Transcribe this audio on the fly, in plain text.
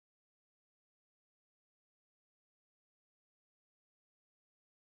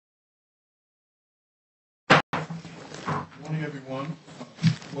Morning, everyone.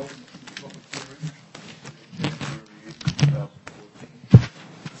 Welcome to the public hearing, January 8,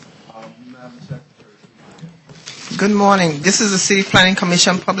 2014. Madam Secretary. Good morning. This is the City Planning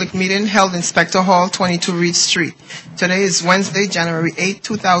Commission public meeting held in Spector Hall, 22 Reade Street. Today is Wednesday, January 8,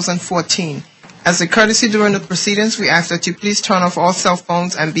 2014. As a courtesy during the proceedings, we ask that you please turn off all cell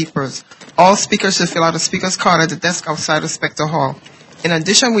phones and beepers. All speakers should fill out a speaker's card at the desk outside of Spector Hall. In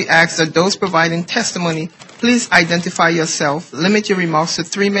addition, we ask that those providing testimony please identify yourself, limit your remarks to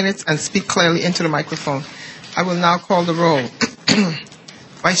 3 minutes, and speak clearly into the microphone. I will now call the roll.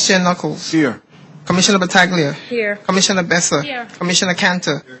 Vice Chair Knuckles. Here. Commissioner Battaglia. Here. Commissioner Besser. Here. Commissioner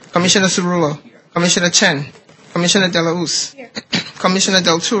Cantor. Commissioner Cerullo. Commissioner Chen. Commissioner Delausse. Here. Commissioner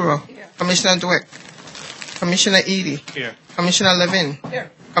Del Turo. Here. Commissioner Dweck. Commissioner Eady. Here. Commissioner Levin. Here.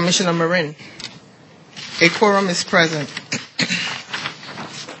 Commissioner Marin. A quorum is present.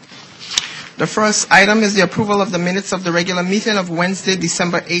 The first item is the approval of the minutes of the regular meeting of Wednesday,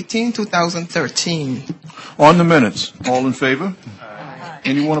 December 18, 2013. On the minutes, all in favor? Aye.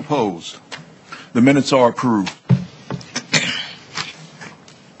 Anyone opposed? The minutes are approved.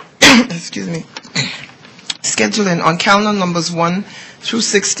 Excuse me. Scheduling on calendar numbers 1 through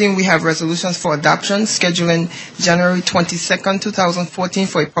 16, we have resolutions for adoption. Scheduling January 22nd, 2014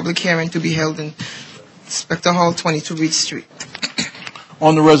 for a public hearing to be held in Spector Hall, 22 Reade Street.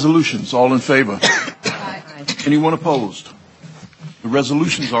 On the resolutions, all in favor? Aye. Anyone opposed? The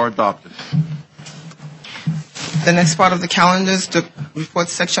resolutions are adopted. The next part of the calendar is the report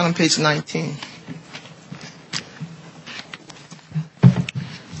section on page 19.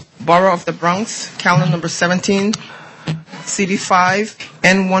 Borough of the Bronx, calendar number 17, CD5,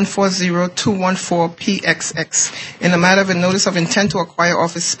 N140214PXX. In the matter of a notice of intent to acquire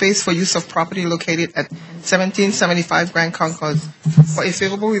office space for use of property located at 1775 Grand Concourse. For a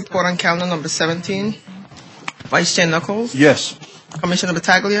favorable report on calendar number 17, Vice Chair Knuckles. Yes. Commissioner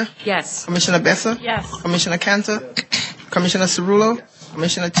Battaglia. Yes. Commissioner Besser. Yes. Commissioner Cantor. Commissioner Cerullo.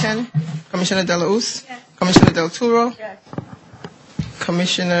 Commissioner Chen. Commissioner Delausse. Yes. Commissioner Del Turo. Yes.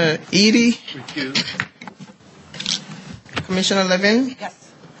 Commissioner Eady. Recused. Commissioner Levin. Yes.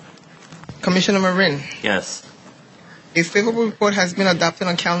 Commissioner Marin. Yes. A favorable report has been adopted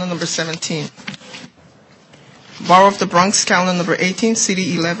on calendar number 17. Borough of the Bronx, calendar number 18,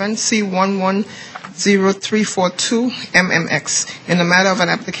 CD 11, C110342, MMX. In the matter of an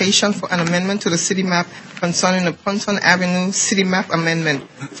application for an amendment to the city map concerning the Ponton Avenue city map amendment.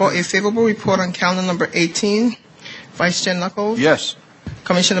 For a favorable report on calendar number 18, Vice Chair Knuckles. Yes.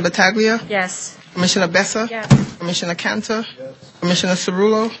 Commissioner Battaglia. Yes. Commissioner Besser. Yes. Commissioner Cantor. Yes. Commissioner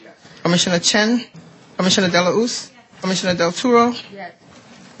Cerullo. Yes. Commissioner Chen. Commissioner Delausse. Yes. Commissioner Del Turo. Yes.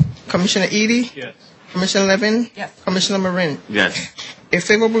 Commissioner Eady. Yes. Commissioner Levin. Yes. Commissioner Marin. Yes. A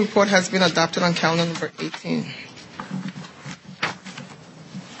favorable report has been adopted on calendar number 18.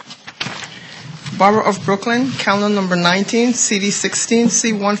 Borough of Brooklyn, calendar number 19, CD 16,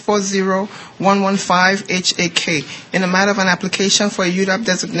 C140115HAK. In the matter of an application for a UDAP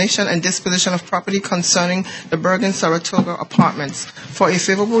designation and disposition of property concerning the Bergen Saratoga Apartments. For a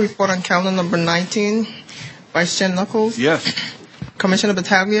favorable report on calendar number 19, Vice Chair Knuckles. Yes. Commissioner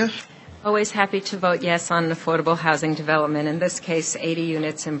Battaglia. Always happy to vote yes on affordable housing development. In this case, 80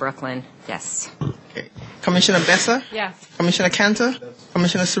 units in Brooklyn. Yes. Okay. Commissioner Besser. Yes. Commissioner Cantor.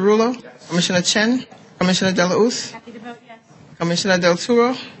 Commissioner Cerullo. Commissioner Chen. Commissioner Delausse. Happy to vote yes. Commissioner Del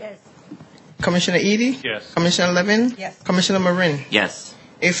Turo. Yes. Commissioner Eady. Yes. Commissioner Levin. Yes. Commissioner Marin. Yes.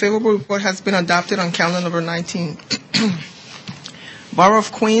 A favorable report has been adopted on calendar number 19. Borough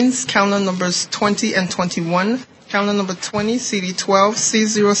of Queens, calendar numbers 20 and 21. Calendar number 20, CD 12,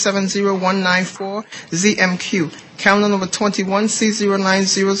 C070194, ZMQ. Calendar number 21,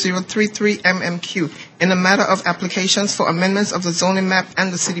 C090033, MMQ. In the matter of applications for amendments of the zoning map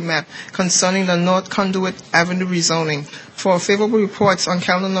and the city map concerning the North Conduit Avenue rezoning. For favorable reports on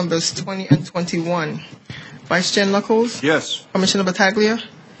calendar numbers 20 and 21. Vice Chair Knuckles. Yes. Commissioner Battaglia.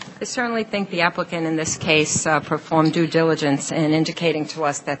 I certainly think the applicant in this case performed due diligence in indicating to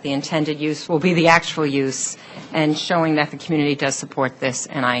us that the intended use will be the actual use and showing that the community does support this,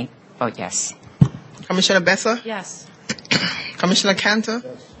 and I vote yes. Commissioner Besser. Yes. Commissioner Cantor.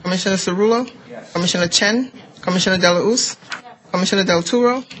 Yes. Commissioner Cerullo. Yes. Commissioner Chen. Yes. Commissioner Delausse. Yes. Commissioner Del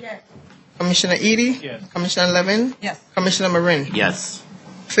Turo. Yes. Commissioner Eady. Yes. Commissioner Levin. Yes. Commissioner Marin. Yes.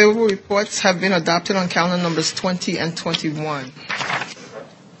 Favorable reports have been adopted on calendar numbers 20 and 21.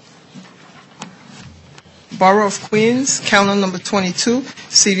 Borough of Queens, calendar number 22,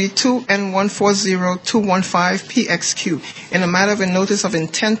 CD2 N140215PXQ, in the matter of a notice of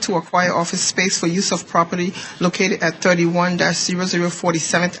intent to acquire office space for use of property located at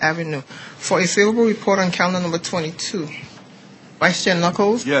 31-0047th Avenue. For a favorable report on calendar number 22, Vice Chair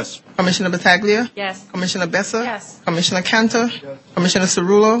Knuckles? Yes. Commissioner Battaglia? Yes. Commissioner Besser? Yes. Commissioner Cantor? Commissioner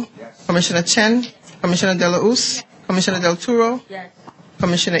Cerullo? Commissioner Chen? Commissioner De La Us? Commissioner Del Turo?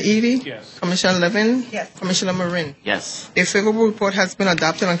 Commissioner Edie? Yes. Commissioner Levin? Commissioner Marin? Yes. A favorable report has been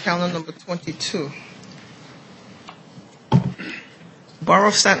adopted on calendar number 22. Borough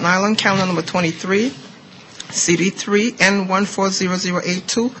of Staten Island, calendar number 23, CD3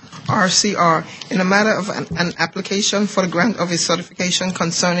 N140082, RCR, in the matter of an application for the grant of a certification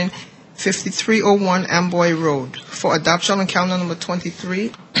concerning 5301 Amboy Road. For adoption on calendar number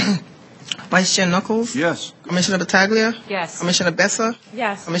 23, Vice Chair Knuckles? Yes. Commissioner Battaglia? Yes. Commissioner Besser?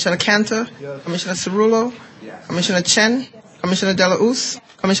 Yes. Commissioner Cantor? Commissioner Cerullo? Commissioner Chen? Commissioner De La Us?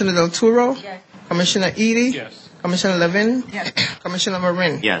 Commissioner Del Turo? Commissioner Edie? Yes. Commissioner Levin? Commissioner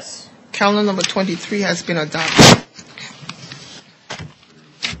Marin? Yes. Calendar number 23 has been adopted.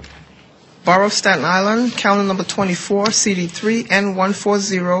 Borough of Staten Island, calendar number 24, CD3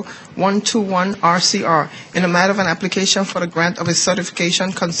 N140121 RCR, in the matter of an application for the grant of a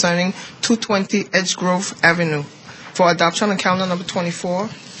certification concerning 220 Edgegrove Avenue. For adoption on calendar number 24,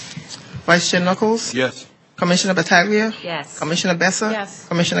 Vice Chair Knuckles? Yes. Commissioner Battaglia? Yes. Commissioner Besser? Yes.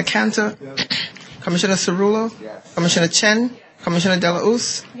 Commissioner Cantor? Commissioner Cerullo? Commissioner Chen? Commissioner De La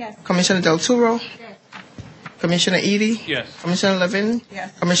Us? Commissioner Del Turo? Commissioner Edie? Yes. Commissioner Levin?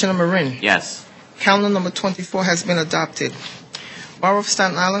 Commissioner Marin? Yes. Calendar number 24 has been adopted. Borough of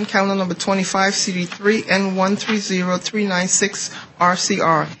Staten Island, calendar number 25, CD3 N130396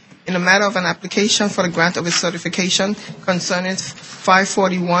 RCR, in the matter of an application for the grant of a certification concerning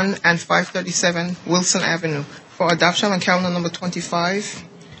 541 and 537 Wilson Avenue. For adoption on calendar number 25,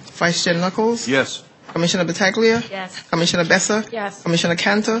 Vice Chair Knuckles? Yes. Commissioner Battaglia? Yes. Commissioner Besser? Yes. Commissioner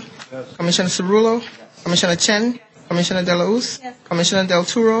Cantor? Commissioner Cerullo? Commissioner Chen? Commissioner De La Us? Commissioner Del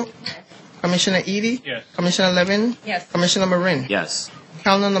Turo? Commissioner Edie? Yes. Commissioner Levin? Commissioner Marin? Yes.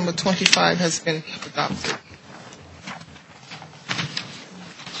 Calendar number 25 has been adopted.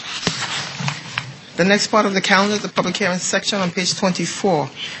 The next part of the calendar is the public hearing section on page 24.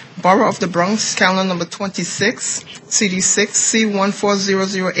 Borough of the Bronx, calendar number 26, CD6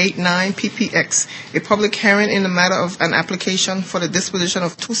 C140089 PPX, a public hearing in the matter of an application for the disposition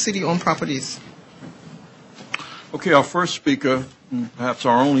of two city-owned properties. Okay, our first speaker, perhaps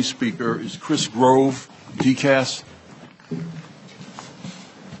our only speaker, is Chris Grove, DCAS.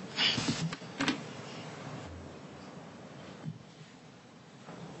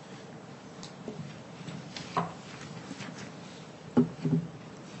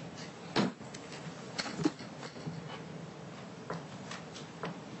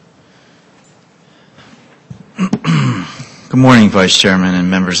 Good morning, Vice Chairman and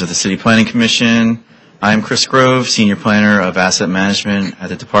members of the City Planning Commission. I'm Chris Grove, Senior Planner of Asset Management at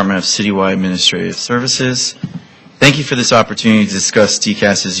the Department of Citywide Administrative Services. Thank you for this opportunity to discuss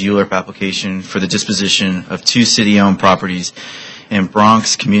DCAS's ULURP application for the disposition of two city-owned properties in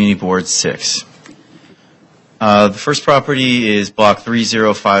Bronx Community Board 6. The first property is Block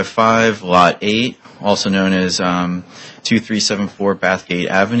 3055, Lot 8, also known as 2374 Bathgate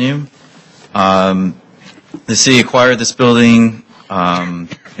Avenue. The city acquired this building in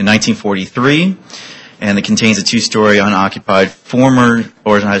 1943, and it contains a two-story unoccupied former,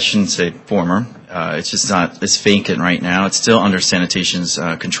 or I shouldn't say former, it's just not, it's vacant right now. It's still under sanitation's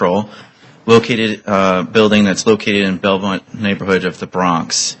control. Building that's located in Belmont neighborhood of the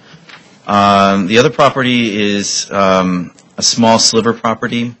Bronx. The other property is a small sliver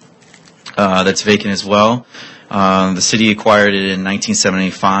property that's vacant as well. The city acquired it in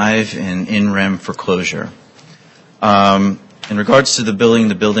 1975 in rem foreclosure. In regards to the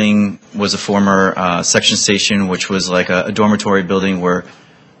building was a former section station, which was like a dormitory building where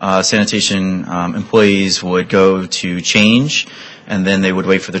sanitation employees would go to change, and then they would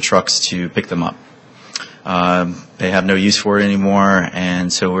wait for the trucks to pick them up. They have no use for it anymore,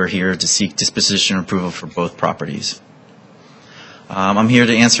 and so we're here to seek disposition approval for both properties. I'm here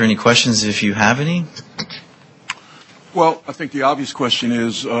to answer any questions if you have any. Well, I think the obvious question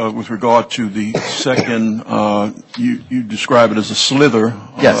is, with regard to the second, you describe it as a slither.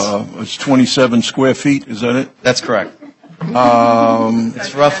 Yes. It's 27 square feet, is that it? That's correct.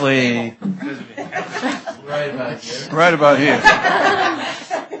 It's roughly Right about here.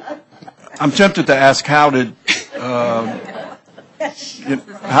 I'm tempted to ask how did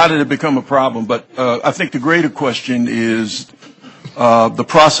it become a problem, but I think the greater question is the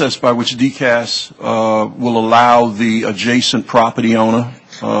process by which DCAS will allow the adjacent property owner,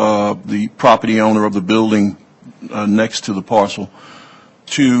 the property owner of the building next to the parcel,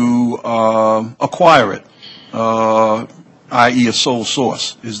 to acquire it, i.e. a sole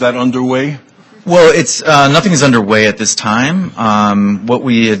source. Is that underway? Well, it's nothing is underway at this time. What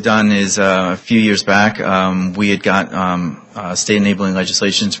we had done is a few years back, we had got state enabling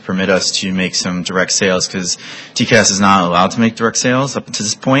legislation to permit us to make some direct sales because DCAS is not allowed to make direct sales up to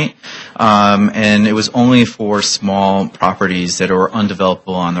this point, and it was only for small properties that are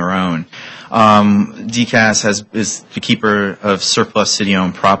undevelopable on their own. DCAS is the keeper of surplus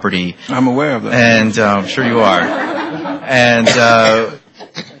city-owned property. I'm aware of that. And I'm sure you are. And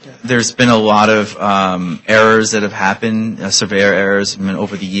there's been a lot of errors that have happened, surveyor errors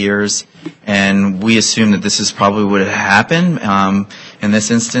over the years, and we assume that this is probably what happened in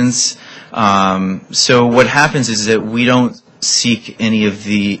this instance. So what happens is that we don't seek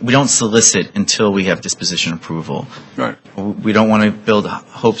we don't solicit until we have disposition approval. Right. We don't want to build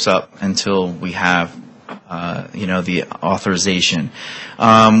hopes up until we have the authorization.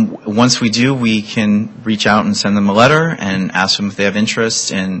 Once we do, we can reach out and send them a letter and ask them if they have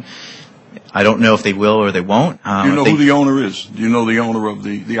interest. And I don't know if they will or they won't. Do you know who the owner is? Do you know the owner of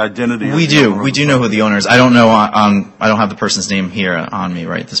the identity? We do. We do know who the owner is. I don't know. I don't have the person's name here on me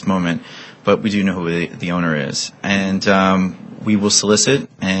right this moment, but we do know who the owner is. And we will solicit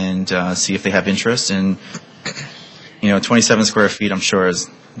and see if they have interest. And 27 square feet, I'm sure, is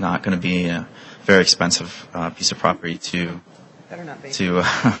not going to be a very expensive piece of property to. Better not be.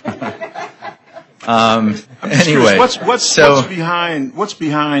 Anyway, what's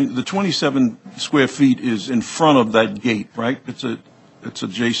behind the 27 square feet is in front of that gate, right? It's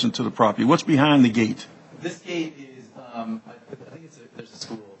adjacent to the property. What's behind the gate? This gate is, I think there's a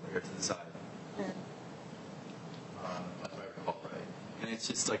school over here to the side. That's what I recall, right? And it's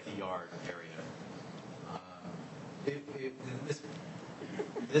just like the yard area.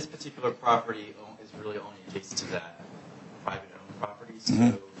 This particular property is really only adjacent to that private owned property, so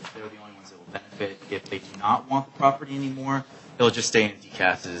they're the only ones that will benefit. If they do not want the property anymore, they'll just stay in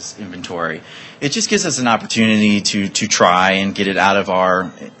DCAS's inventory. It just gives us an opportunity to try and get it out of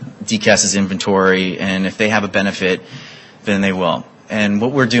our DCAS's inventory, and if they have a benefit, then they will. And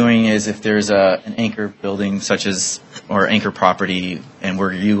what we're doing is if there's an anchor building or anchor property, and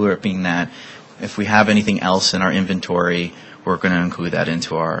we're ULURPing that, if we have anything else in our inventory, we're going to include that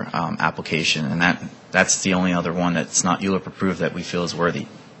into our application, and that's the only other one that's not ULURP approved that we feel is worthy.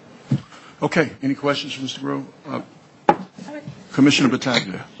 Okay. Any questions for Mr. Grove? Commissioner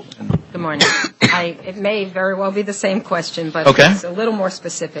Battaglia. Good morning. It may very well be the same question, but okay. It's a little more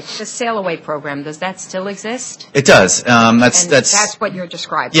specific. The sail away program, does that still exist? It does. That's what you're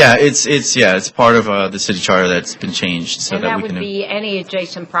describing. Yeah, it's part of the city charter that's been changed, so and that we can. Would be any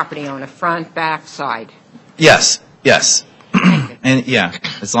adjacent property owner, front, back, side. Yes. And yeah,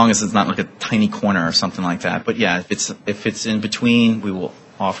 as long as it's not like a tiny corner or something like that. But yeah, if it's in between, we will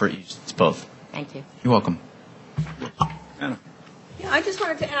offer it. It's both. Thank you. You're welcome. Anna. Yeah, I just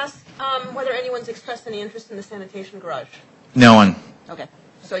wanted to ask whether anyone's expressed any interest in the sanitation garage. No one. Okay,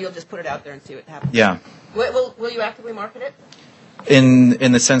 so you'll just put it out there and see what happens. Yeah. Will you actively market it?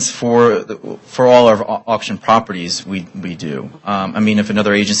 In the sense for all our auction properties, we do. I mean, if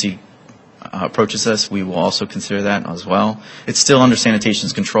another agency approaches us, we will also consider that as well. It's still under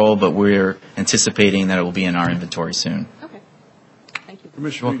sanitation's control, but we're anticipating that it will be in our inventory soon. Okay. Thank you.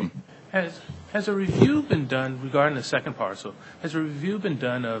 Commissioner Reade. Has a review been done regarding the second parcel? Has a review been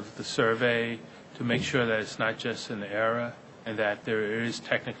done of the survey to make sure that it's not just an error and that there is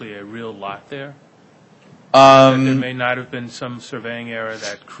technically a real lot there? That there may not have been some surveying error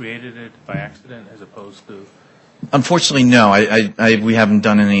that created it by accident as opposed to... Unfortunately, no. We haven't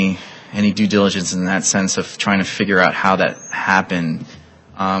done any due diligence in that sense of trying to figure out how that happened.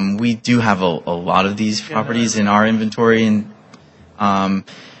 We do have a lot of these properties in our inventory, and I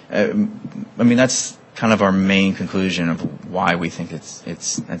mean that's kind of our main conclusion of why we think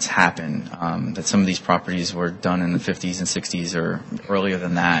it's happened. That some of these properties were done in the 50s and 60s or earlier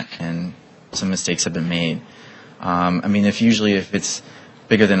than that, and some mistakes have been made. I mean, if it's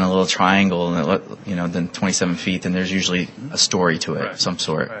bigger than a little triangle, than 27 feet, then there's usually a story to it of some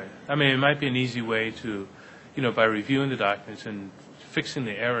sort. Right. I mean, it might be an easy way to, by reviewing the documents and fixing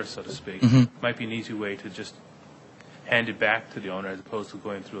the error, so to speak, might be an easy way to just hand it back to the owner as opposed to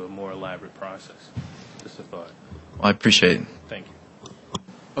going through a more elaborate process. Just a thought. Well, I appreciate it. Thank you.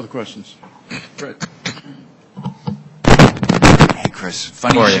 Other questions? Brett. Hey, Chris.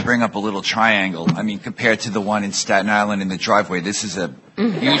 Funny you should bring up a little triangle. I mean, compared to the one in Staten Island in the driveway, this is a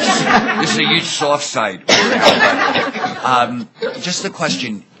huge soft site. Just a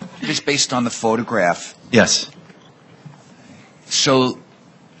question, just based on the photograph. Yes. So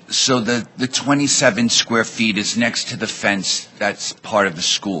the 27 square feet is next to the fence that's part of the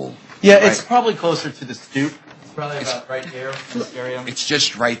school. Yeah, right? It's probably closer to the stoop. probably about right here in this area. It's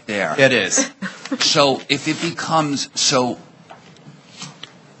just right there. It is. So if it becomes, so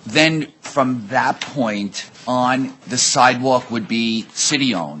then from that point on, the sidewalk would be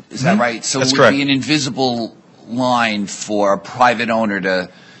city-owned, is that right? So That's it would correct. be an invisible line for a private owner to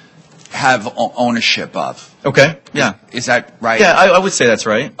have ownership of. Okay. Yeah. Is that right? Yeah, I would say that's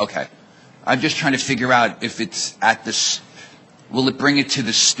right. Okay. I'm just trying to figure out if it's at will it bring it to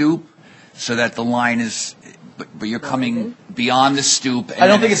the stoop so that the line is, but you're coming beyond the stoop, and I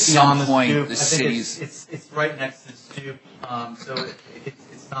don't then think at it's beyond some the point stoop. the I think city's. it's right next to the stoop, so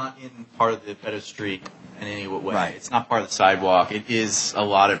it's not in part of the Reade Street in any way. Right. It's not part of the sidewalk. It is a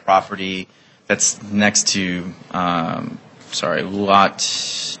allotted property that's next to,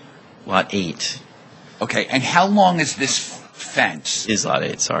 lot 8 Okay, and how long is this fence? is lot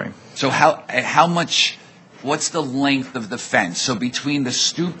 8. Sorry. So how much? What's the length of the fence? So between the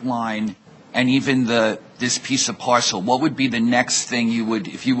stoop line and even this piece of parcel, what would be the next thing you would,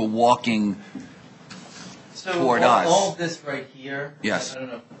 if you were walking? So Toward us. all this right here. Yes. I don't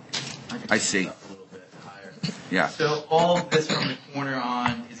know. I see. A little bit higher. Yeah, So all of this from the corner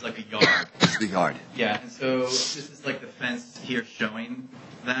on is like a yard. it's the yard. Yeah, and so this is like the fence here showing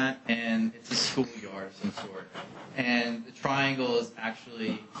that, and it's a schoolyard of some sort. And the triangle is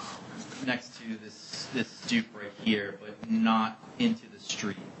actually next to this stoop right here, but not into the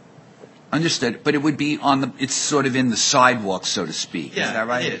street. Understood, but it would be it's sort of in the sidewalk, so to speak. Is that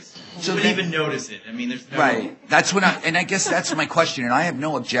right? It is. So So you wouldn't then- even notice it. I mean, there's no... Right. That's what and I guess that's my question, and I have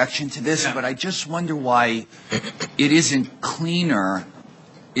no objection to this, Yeah. but I just wonder why it isn't cleaner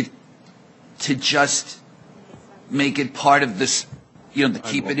to just make it part of this, to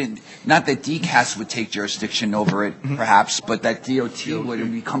keep it in, not that DCAS would take jurisdiction over it, perhaps, but that DOT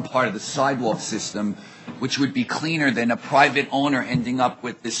would become part of the sidewalk system, which would be cleaner than a private owner ending up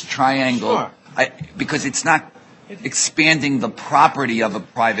with this triangle. Sure. Because it's not expanding the property of a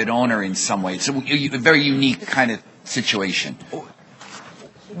private owner in some way. It's a very unique kind of situation.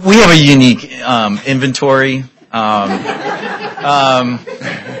 We have a unique inventory,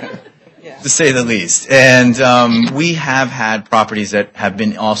 to say the least. And we have had properties that have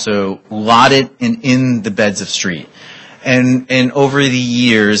been also lotted in the beds of street. And over the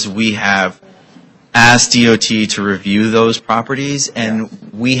years, we have asked DOT to review those properties, and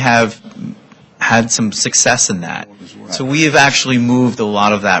we have had some success in that. So we have actually moved a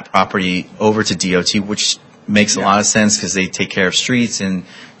lot of that property over to DOT, which makes a lot of sense because they take care of streets and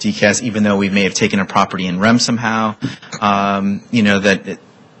DCAS, even though we may have taken a property in REM somehow, that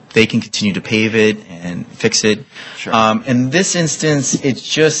they can continue to pave it and fix it. Sure. In this instance, it's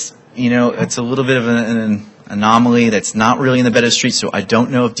just, it's a little bit of an anomaly that's not really in the bed of the street, so I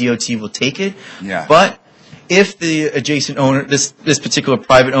don't know if DOT will take it. Yeah. But if the adjacent owner, this particular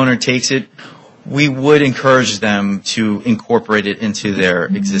private owner takes it, we would encourage them to incorporate it into their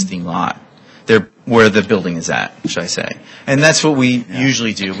existing lot, where the building is at, should I say. And that's what we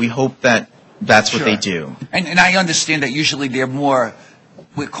usually do. We hope that that's what they do. And I understand that usually they're more,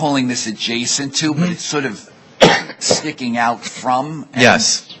 we're calling this adjacent to, but it's sort of sticking out from. And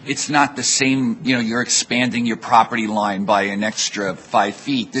Yes. It's not the same, you're expanding your property line by an extra 5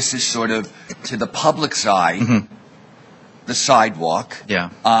 feet. This is sort of to the public's eye, the sidewalk. Yeah.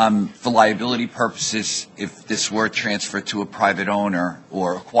 For liability purposes, if this were transferred to a private owner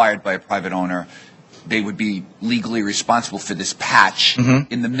or acquired by a private owner, they would be legally responsible for this patch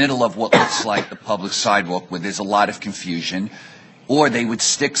in the middle of what looks like the public sidewalk where there's a lot of confusion. Or they would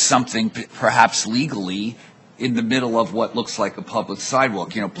stick something perhaps legally in the middle of what looks like a public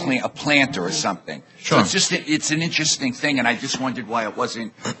sidewalk, a planter or something. Sure. So it's an interesting thing, and I just wondered why it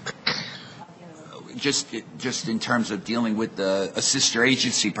wasn't just in terms of dealing with a sister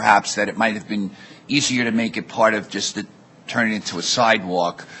agency, perhaps, that it might have been easier to make it part of turn it into a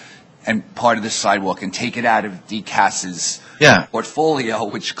sidewalk and part of the sidewalk and take it out of DCAS's portfolio,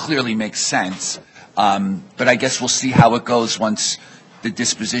 which clearly makes sense. But I guess we'll see how it goes once the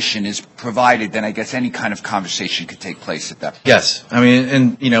disposition is provided. Then I guess any kind of conversation could take place at that point. Yes. I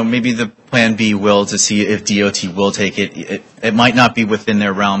mean, and, maybe the plan B will to see if DOT will take it. It might not be within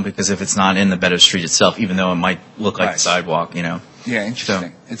their realm because if it's not in the bed of street itself, even though it might look like the sidewalk, Yeah,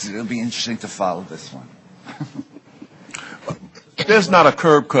 interesting. It'll be interesting to follow this one. There's not a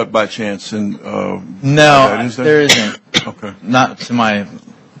curb cut by chance in No, is there? there isn't. Okay. Not to my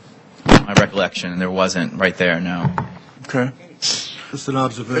recollection. There wasn't right there, no. Okay. Just an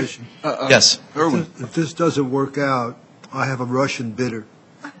observation. Yes. Irwin. If this doesn't work out, I have a Russian bidder.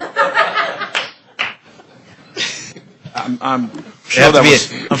 I'm sure that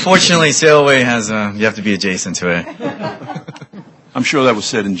was Unfortunately, Sailway has you have to be adjacent to it. I'm sure that was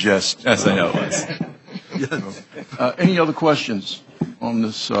said in jest. Yes, I know it was. Any other questions on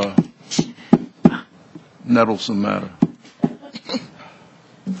this nettlesome matter?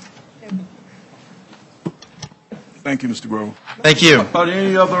 Thank you, Mr. Grove. Thank you. Are there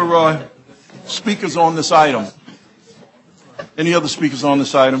any other speakers on this item? Any other speakers on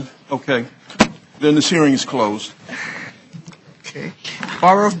this item? Okay. Then this hearing is closed. Okay.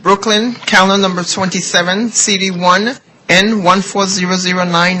 Borough of Brooklyn, calendar number 27, CD1,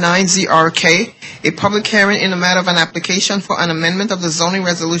 N140099ZRK, a public hearing in the matter of an application for an amendment of the zoning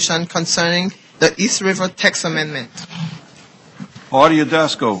resolution concerning the East River text amendment. Hardy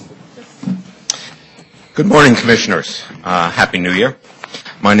Adasco. Good morning, Commissioners. Happy New Year.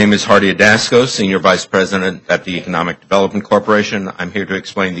 My name is Hardy Adasco, Senior Vice President at the Economic Development Corporation. I'm here to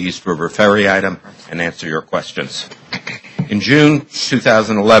explain the East River Ferry item and answer your questions. In June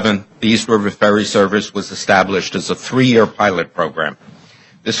 2011, the East River Ferry Service was established as a 3-year pilot program.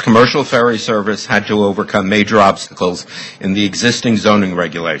 This commercial ferry service had to overcome major obstacles in the existing zoning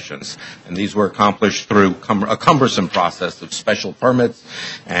regulations, and these were accomplished through a cumbersome process of special permits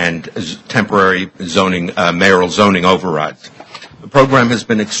and temporary zoning, mayoral zoning overrides. The program has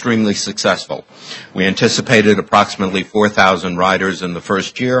been extremely successful. We anticipated approximately 4,000 riders in the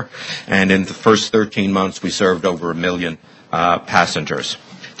first year, and in the first 13 months we served over 1 million passengers.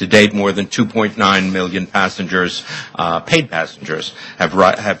 To date, more than 2.9 million passengers, paid passengers,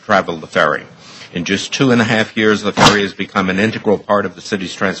 have traveled the ferry. In just 2.5 years, the ferry has become an integral part of the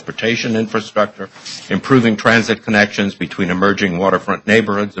city's transportation infrastructure, improving transit connections between emerging waterfront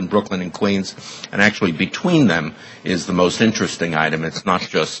neighborhoods in Brooklyn and Queens, and actually between them is the most interesting item. It's not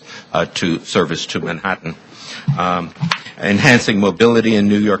just service to Manhattan. Enhancing mobility in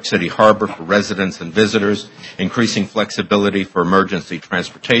New York City Harbor for residents and visitors, increasing flexibility for emergency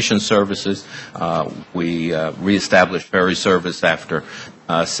transportation services. We reestablished ferry service after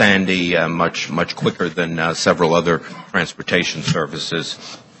Sandy much quicker than several other transportation services,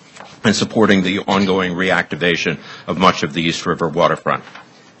 and supporting the ongoing reactivation of much of the East River waterfront.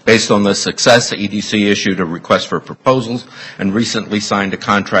 Based on this success, the EDC issued a request for proposals and recently signed a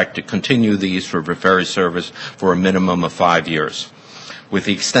contract to continue the East River Ferry service for a minimum of 5 years. With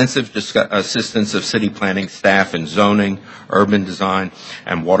the extensive assistance of city planning staff in zoning, urban design,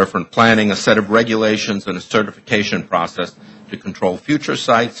 and waterfront planning, a set of regulations and a certification process to control future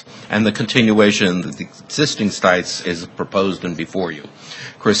sites, and the continuation of the existing sites is proposed and before you.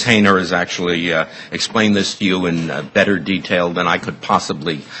 Chris Hayner has actually explained this to you in better detail than I could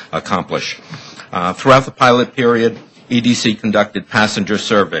possibly accomplish. Throughout the pilot period, EDC conducted passenger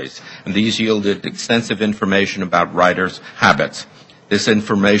surveys, and these yielded extensive information about riders' habits. This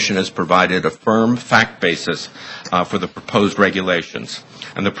information has provided a firm fact basis for the proposed regulations.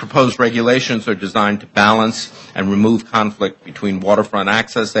 And the proposed regulations are designed to balance and remove conflict between waterfront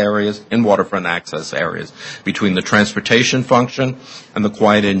access areas, between the transportation function and the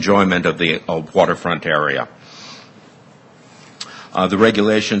quiet enjoyment of the waterfront area. The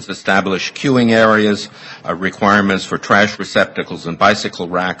regulations establish queuing areas, requirements for trash receptacles and bicycle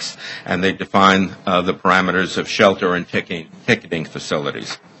racks, and they define the parameters of shelter and ticketing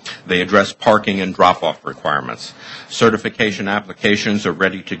facilities. They address parking and drop-off requirements. Certification applications are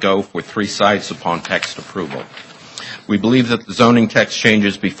ready to go for 3 sites upon text approval. We believe that the zoning text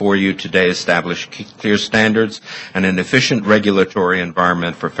changes before you today establish clear standards and an efficient regulatory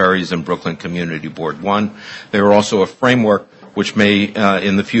environment for ferries in Brooklyn Community Board 1. They are also a framework which may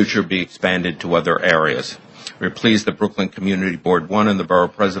in the future be expanded to other areas. We're pleased that Brooklyn Community Board 1 and the Borough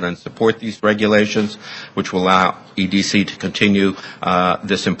President support these regulations, which will allow EDC to continue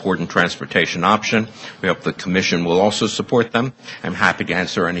this important transportation option. We hope the Commission will also support them. I'm happy to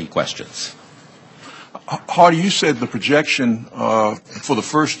answer any questions. Hardy, you said the projection for the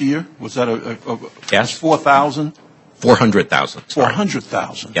first year, was that yes. 4,000? 400,000.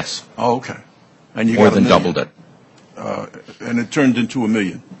 400,000? Yes. Oh, okay. And you more got than doubled it. And it turned into 1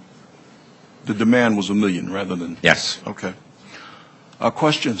 million. The demand was 1 million rather than... Yes. Okay.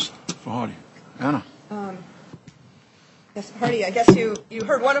 Questions for Hardy? Anna? Yes, Hardy, I guess you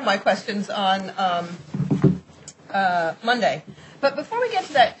heard one of my questions on Monday. But before we get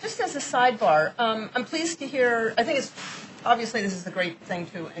to that, just as a sidebar, I'm pleased to hear, I think it's, obviously this is a great thing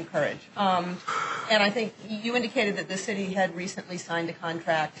to encourage. And I think you indicated that the city had recently signed a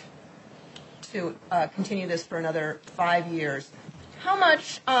contract to continue this for another 5 years. How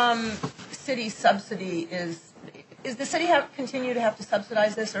much city subsidy is the city continue to have to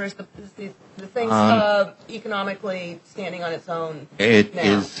subsidize this, or is the thing economically standing on its own? It now?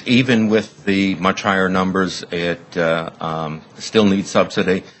 is, even with the much higher numbers, it still needs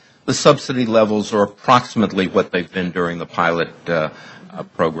subsidy. The subsidy levels are approximately what they've been during the pilot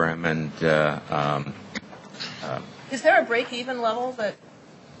program, and Is there a break-even level that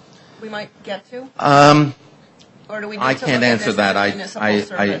we might get to? Or do we need I to can't look at answer this that. as a municipal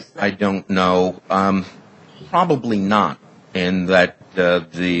service? I don't know. Probably not, in that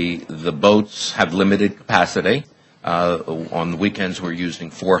the boats have limited capacity. On the weekends, we're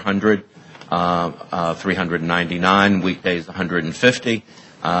using 400, 399, weekdays 150,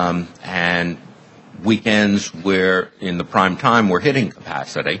 and weekends in the prime time we're hitting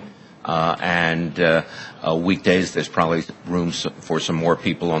capacity, and weekdays there's probably room for some more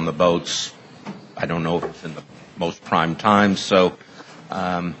people on the boats. I don't know if it's in the most prime times, so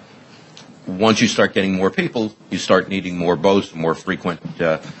once you start getting more people, you start needing more boats, more frequent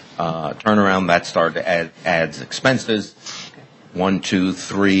turnaround. That adds expenses. 1, 2,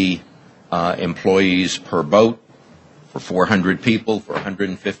 3 employees per boat for 400 people, for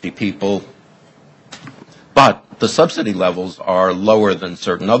 150 people. But the subsidy levels are lower than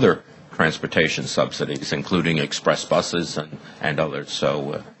certain other transportation subsidies, including express buses and others.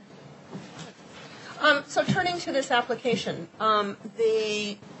 So turning to this application,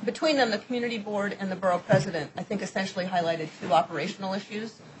 between them, the community board and the borough president, I think essentially highlighted 2 operational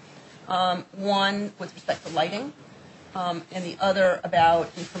issues. One with respect to lighting, and the other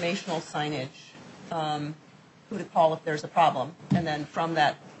about informational signage, who to call if there's a problem, and then from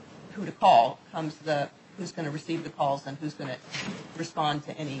that who to call comes who's going to receive the calls and who's going to respond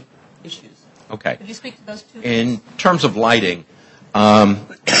to any issues. okay. Could you speak to those 2? In terms of lighting, and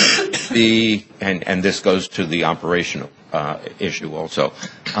this goes to the operational issue also,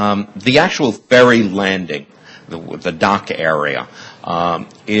 the actual ferry landing, the dock area,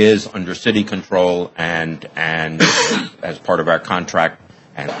 is under city control, and as part of our contract,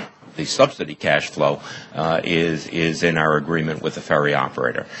 and the subsidy cash flow is in our agreement with the ferry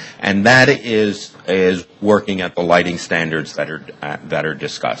operator, and that is working at the lighting standards that are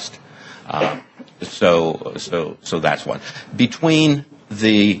discussed. So that's one. Between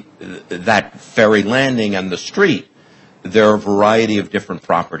that ferry landing and the street, there are a variety of different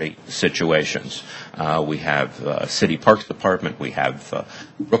property situations. We have City Parks Department, we have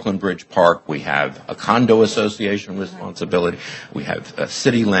Brooklyn Bridge Park, we have a condo association responsibility, we have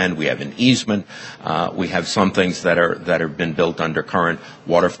city land, we have an easement, we have some things that have been built under current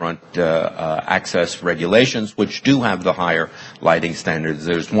waterfront access regulations, which do have the higher lighting standards.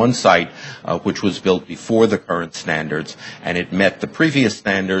 There's one site which was built before the current standards, and it met the previous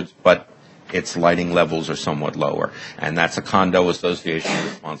standards, but its lighting levels are somewhat lower, and that's a condo association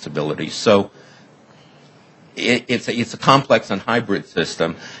responsibility. So it's a complex and hybrid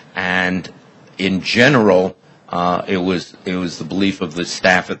system, and in general, it was the belief of the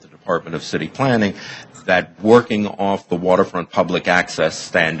staff at the Department of City Planning that working off the waterfront public access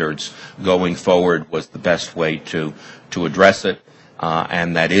standards going forward was the best way to address it.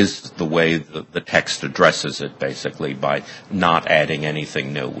 And that is the way the text addresses it, basically, by not adding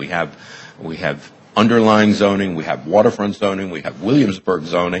anything new. We have underlying zoning, we have waterfront zoning, we have Williamsburg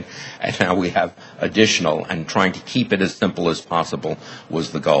zoning, and now we have additional, and trying to keep it as simple as possible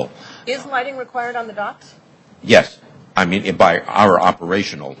was the goal. Is lighting required on the docks? Yes. I mean, by our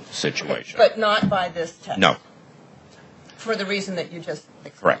operational situation. But not by this text? No. For the reason that you just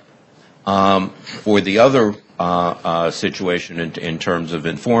explained? Correct. For the other situation in terms of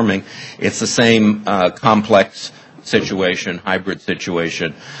informing, it's the same complex situation, hybrid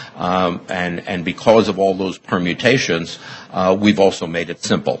situation, and because of all those permutations, we've also made it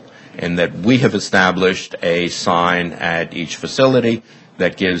simple in that we have established a sign at each facility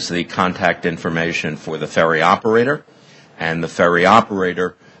that gives the contact information for the ferry operator, and the ferry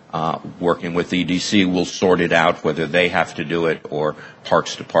operator, working with EDC, will sort it out whether they have to do it or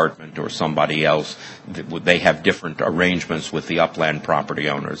Parks Department or somebody else. They have different arrangements with the upland property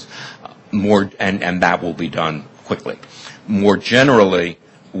owners. And that will be done quickly. More generally,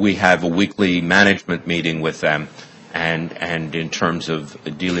 we have a weekly management meeting with them, and in terms of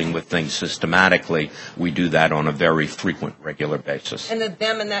dealing with things systematically, we do that on a very frequent, regular basis. And the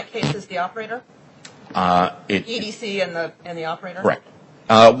them in that case is the operator? EDC and the operator? Correct.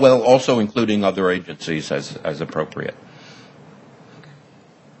 Well, also including other agencies as appropriate.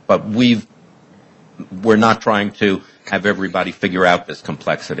 But we're not trying to have everybody figure out this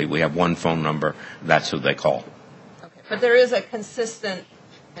complexity. We have one phone number. That's who they call. Okay. But there is a consistent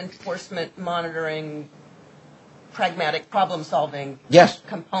enforcement, monitoring, pragmatic problem-solving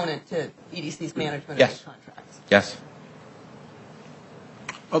component to EDC's management of these contracts. Yes.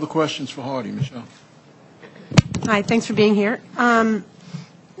 Other questions for Hardy, Michelle? Hi, thanks for being here.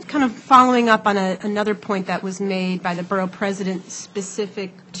 Kind of following up on another point that was made by the borough president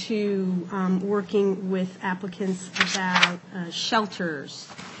specific to working with applicants about shelters.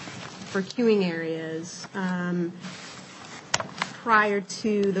 for queuing areas prior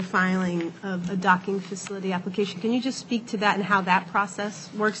to the filing of a docking facility application. Can you just speak to that and how that process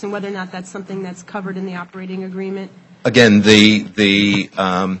works and whether or not that's something that's covered in the operating agreement? Again, the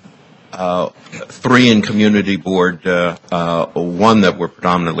 3 in Community Board 1 that we're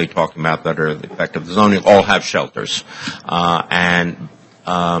predominantly talking about that are effective zoning all have shelters, and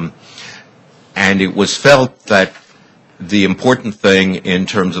it was felt that the important thing in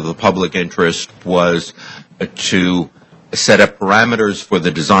terms of the public interest was to set up parameters for the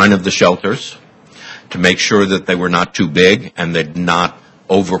design of the shelters, to make sure that they were not too big and they did not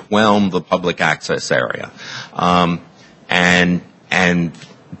overwhelm the public access area. And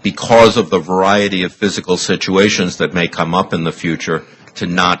because of the variety of physical situations that may come up in the future, to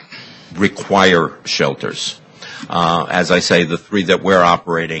not require shelters. As I say, the 3 that we're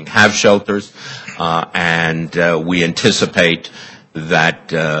operating have shelters, and we anticipate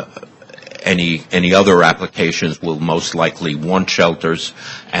that any other applications will most likely want shelters,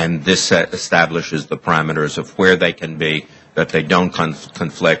 and this establishes the parameters of where they can be, that they don't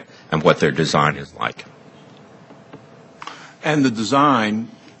conflict, and what their design is like. And the design,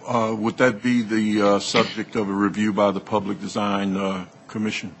 would that be the subject of a review by the Public Design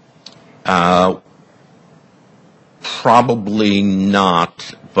Commission? Probably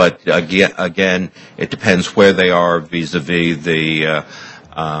not, but again, it depends where they are vis-a-vis the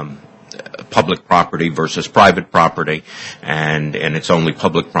public property versus private property, and it's only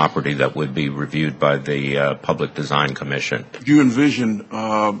public property that would be reviewed by the Public Design Commission. Do you envision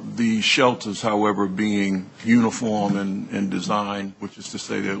the shelters, however, being uniform in design, which is to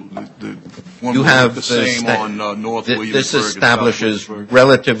say that the one you have the same on North Williamsburg? This establishes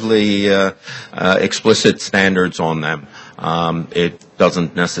relatively explicit standards on them. It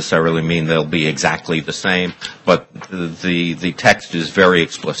doesn't necessarily mean they'll be exactly the same, but the text is very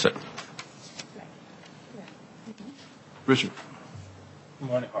explicit. Richard. Good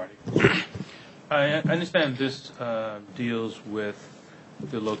morning, Hardy. I understand this deals with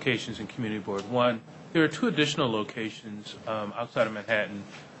the locations in Community Board 1. There are 2 additional locations outside of Manhattan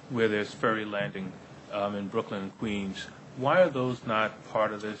where there's ferry landing in Brooklyn and Queens. Why are those not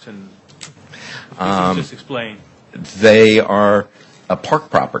part of this? And just explain. They are park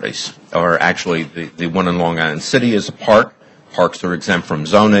properties, or actually the one in Long Island City is a park. Parks are exempt from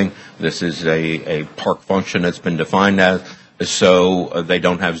zoning. This is a park function that's been defined as, so they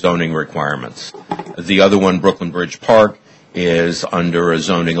don't have zoning requirements. The other one, Brooklyn Bridge Park, is under a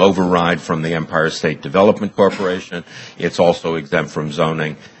zoning override from the Empire State Development Corporation. It's also exempt from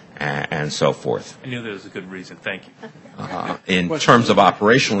zoning and so forth. I knew there was a good reason. Thank you. In terms of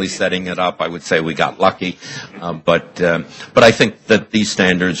operationally setting it up, I would say we got lucky, but I think that these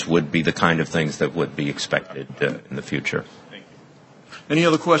standards would be the kind of things that would be expected in the future. Any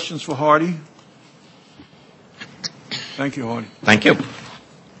other questions for Hardy? Thank you, Hardy. Thank you.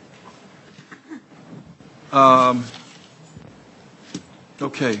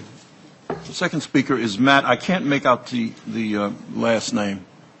 Okay. The second speaker is Matt. I can't make out the last name.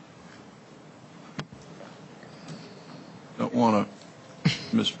 Don't want to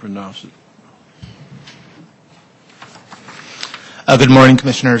mispronounce it. Good morning,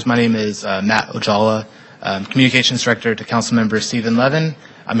 Commissioners. My name is Matt Ojala, Communications Director to Councilmember Stephen Levin.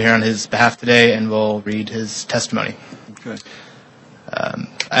 I'm here on his behalf today and will read his testimony. Okay.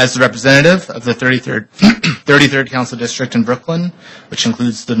 As the representative of the 33rd Council District in Brooklyn, which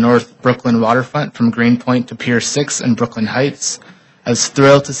includes the North Brooklyn waterfront from Greenpoint to Pier 6 and Brooklyn Heights, I was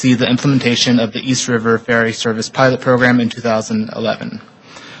thrilled to see the implementation of the East River Ferry Service pilot program in 2011.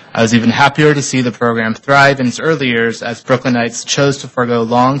 I was even happier to see the program thrive in its early years as Brooklynites chose to forego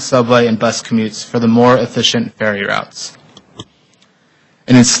long subway and bus commutes for the more efficient ferry routes.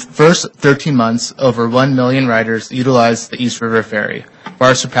 In its first 13 months, over 1 million riders utilized the East River Ferry,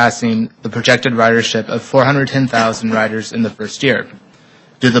 far surpassing the projected ridership of 410,000 riders in the first year.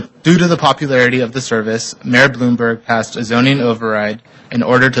 Due to the popularity of the service, Mayor Bloomberg passed a zoning override in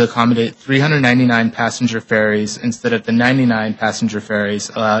order to accommodate 399 passenger ferries instead of the 99 passenger ferries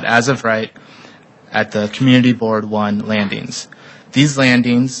allowed as of right at the Community Board 1 landings. These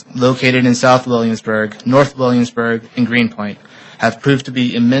landings, located in South Williamsburg, North Williamsburg, and Greenpoint, have proved to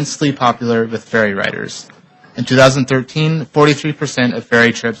be immensely popular with ferry riders. In 2013, 43% of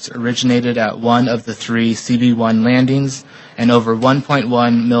ferry trips originated at one of the 3 CB1 landings, and over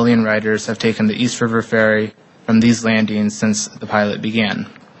 1.1 million riders have taken the East River Ferry from these landings since the pilot began.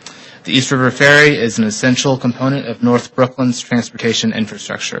 The East River Ferry is an essential component of North Brooklyn's transportation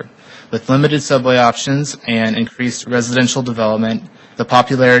infrastructure. With limited subway options and increased residential development, the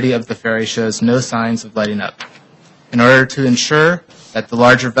popularity of the ferry shows no signs of letting up. In order to ensure that the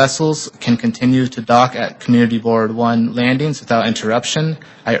larger vessels can continue to dock at Community Board 1 landings without interruption,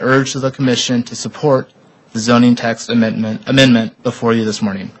 I urge the Commission to support the zoning text amendment before you this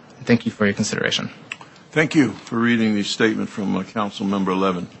morning. Thank you for your consideration. Thank you for reading the statement from Council Member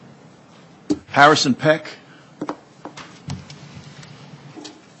Levin. Harrison Peck.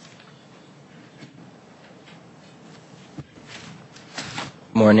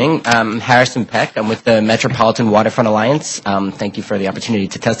 Morning. Harrison Peck. I'm with the Metropolitan Waterfront Alliance. Thank you for the opportunity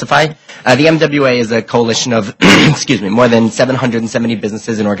to testify. The MWA is a coalition of, more than 770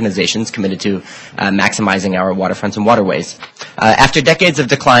 businesses and organizations committed to maximizing our waterfronts and waterways. After decades of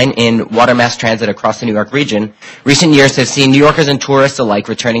decline in water mass transit across the New York region, recent years have seen New Yorkers and tourists alike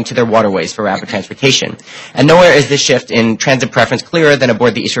returning to their waterways for rapid transportation. And nowhere is this shift in transit preference clearer than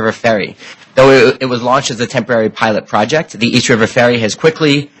aboard the East River Ferry. Though it was launched as a temporary pilot project, the East River Ferry has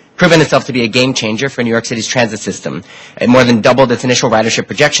quickly proven itself to be a game changer for New York City's transit system. It more than doubled its initial ridership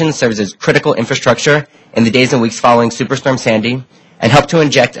projections, serves as critical infrastructure in the days and weeks following Superstorm Sandy, and helped to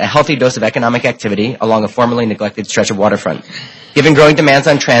inject a healthy dose of economic activity along a formerly neglected stretch of waterfront. Given growing demands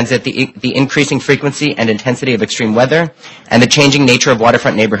on transit, the increasing frequency and intensity of extreme weather, and the changing nature of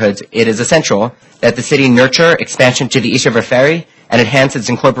waterfront neighborhoods, it is essential that the city nurture expansion to the East River Ferry and enhance its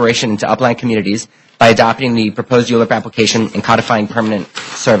incorporation into upland communities by adopting the proposed ULIP application and codifying permanent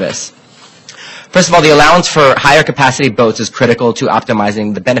service. First of all, the allowance for higher capacity boats is critical to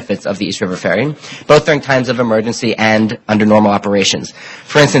optimizing the benefits of the East River Ferry, both during times of emergency and under normal operations.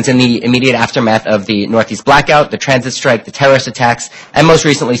 For instance, in the immediate aftermath of the Northeast blackout, the transit strike, the terrorist attacks, and most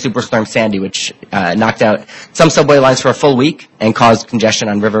recently Superstorm Sandy, which knocked out some subway lines for a full week and caused congestion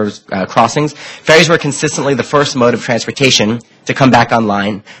on river crossings, ferries were consistently the first mode of transportation to come back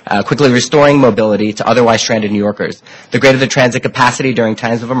online, quickly restoring mobility to otherwise stranded New Yorkers. The greater the transit capacity during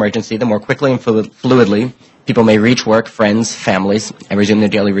times of emergency, the more quickly and fluidly people may reach work, friends, families, and resume their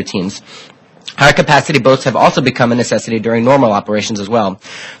daily routines. Higher capacity boats have also become a necessity during normal operations as well.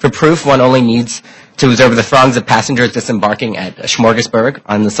 For proof, one only needs to observe the throngs of passengers disembarking at Smorgasburg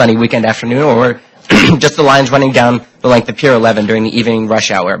on the sunny weekend afternoon, or just the lines running down the length of Pier 11 during the evening rush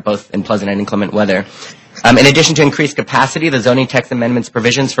hour, both in pleasant and inclement weather. In addition to increased capacity, the zoning text amendment's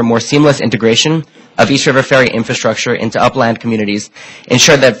provisions for more seamless integration of East River Ferry infrastructure into upland communities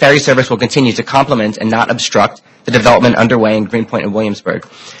ensure that ferry service will continue to complement and not obstruct the development underway in Greenpoint and Williamsburg.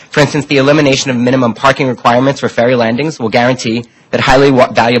 For instance, the elimination of minimum parking requirements for ferry landings will guarantee that highly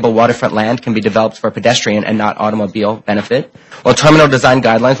valuable waterfront land can be developed for pedestrian and not automobile benefit, while terminal design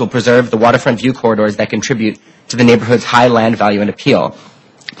guidelines will preserve the waterfront view corridors that contribute to the neighborhood's high land value and appeal.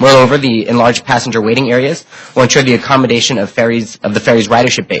 Moreover, the enlarged passenger waiting areas will ensure the accommodation of the ferry's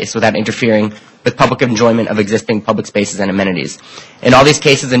ridership base without interfering with public enjoyment of existing public spaces and amenities. In all these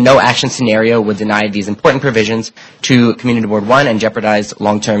cases, a no-action scenario would deny these important provisions to Community Board 1 and jeopardize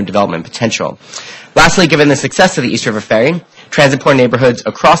long-term development potential. Lastly, given the success of the East River Ferry, transit-poor neighborhoods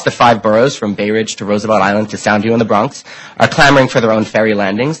across the 5 boroughs, from Bay Ridge to Roosevelt Island to Soundview in the Bronx, are clamoring for their own ferry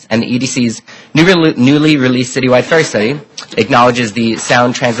landings, and the EDC's newly released citywide ferry study acknowledges the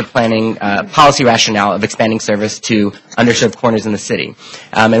sound transit planning policy rationale of expanding service to underserved corners in the city.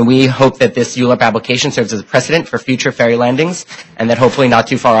 And we hope that this ULIP application serves as a precedent for future ferry landings, and that hopefully not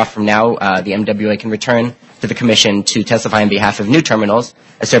too far off from now, the MWA can return to the Commission to testify on behalf of new terminals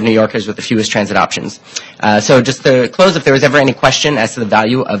that serve New Yorkers with the fewest transit options. So just to close, if there was ever any question as to the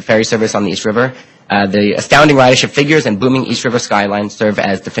value of ferry service on the East River, the astounding ridership figures and booming East River skyline serve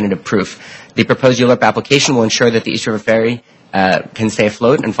as definitive proof. The proposed ULIP application will ensure that the East River Ferry can stay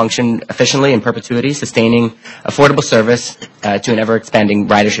afloat and function efficiently in perpetuity, sustaining affordable service to an ever-expanding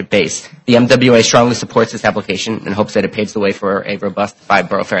ridership base. The MWA strongly supports this application and hopes that it paves the way for a robust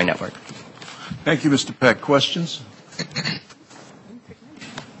 5-borough ferry network. Thank you, Mr. Peck. Questions?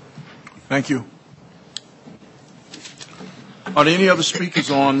 Thank you. Are there any other speakers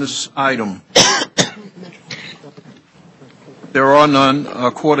on this item? There are none.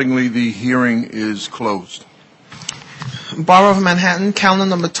 Accordingly, the hearing is closed. Borough of Manhattan, calendar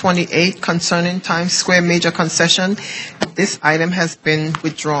number 28 concerning Times Square major concession. This item has been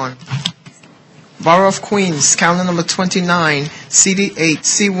withdrawn. Borough of Queens, calendar number 29, CD8,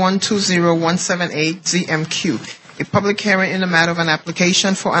 C120178, ZMQ. A public hearing in the matter of an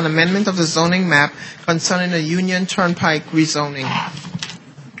application for an amendment of the zoning map concerning the Union Turnpike rezoning.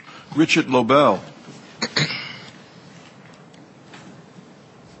 Richard Lobel.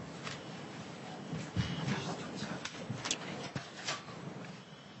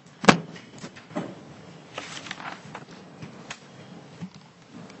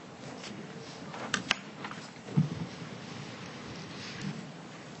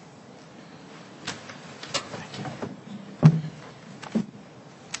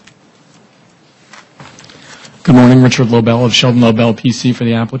 Good morning, Richard Lobel of Sheldon Lobel PC for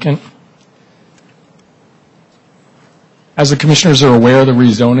the applicant. As the commissioners are aware, the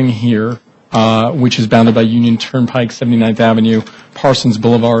rezoning here, which is bounded by Union Turnpike, 79th Avenue, Parsons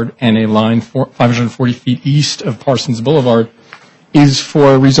Boulevard, and a line 540 feet east of Parsons Boulevard, is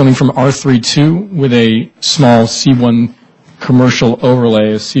for rezoning from R32 with a small C1 commercial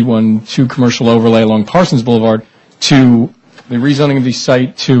overlay, a C1-2 commercial overlay along Parsons Boulevard, to the rezoning of the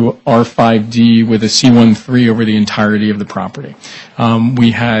site to R5D with a C1-3 over the entirety of the property.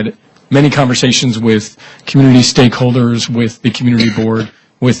 We had many conversations with community stakeholders, with the community board,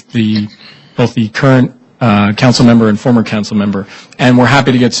 with both the current council member and former council member, and we're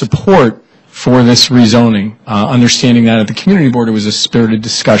happy to get support for this rezoning, understanding that at the community board it was a spirited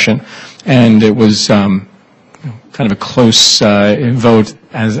discussion, and it was kind of a close vote,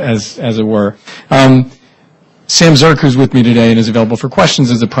 as it were. Sam Zirk, who's with me today and is available for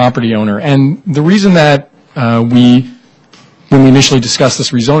questions, is a property owner. And the reason that when we initially discussed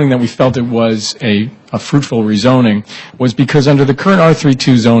this rezoning, that we felt it was a fruitful rezoning, was because under the current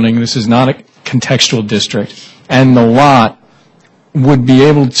R32 zoning, this is not a contextual district, and the lot would be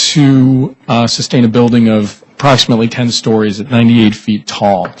able to sustain a building of approximately 10 stories at 98 feet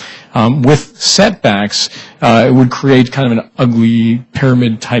tall. With setbacks, it would create kind of an ugly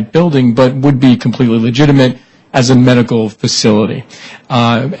pyramid-type building, but would be completely legitimate as a medical facility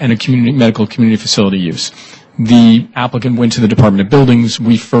and a medical community facility use. The applicant went to the Department of Buildings.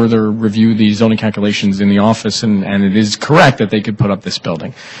 We further reviewed the zoning calculations in the office, and it is correct that they could put up this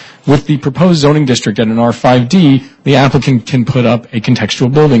building. With the proposed zoning district at an R5D, the applicant can put up a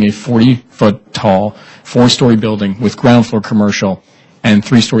contextual building, a 40-foot tall, 4-story building with ground floor commercial and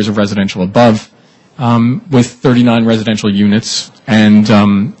 3 stories of residential above, with 39 residential units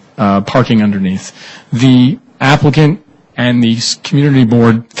and parking underneath. The applicant and the community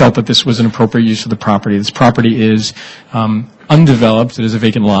board felt that this was an appropriate use of the property. This property is undeveloped. It is a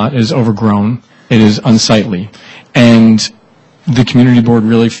vacant lot. It is overgrown. It is unsightly. And the community board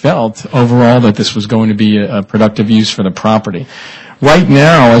really felt overall that this was going to be a productive use for the property. Right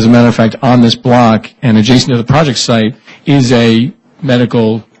now, as a matter of fact, on this block and adjacent to the project site is a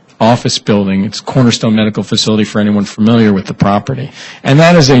medical office building. It's Cornerstone Medical Facility for anyone familiar with the property. And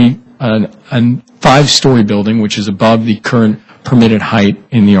that is a 5-story building, which is above the current permitted height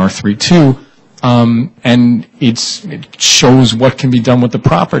in the R32, and it shows what can be done with the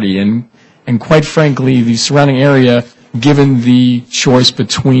property. And quite frankly, the surrounding area, given the choice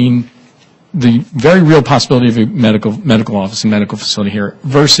between the very real possibility of a medical office and medical facility here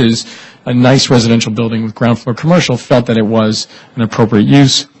versus a nice residential building with ground floor commercial, felt that it was an appropriate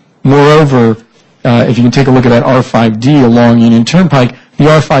use. Moreover, if you can take a look at that R5D along Union Turnpike, the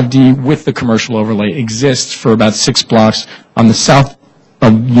R5D with the commercial overlay exists for about 6 blocks on the south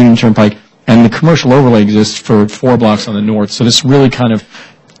of Union Turnpike, and the commercial overlay exists for 4 blocks on the north. So this really kind of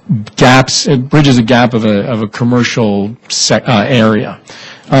bridges a gap of a commercial area.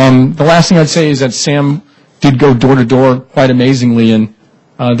 The last thing I'd say is that Sam did go door to door quite amazingly, and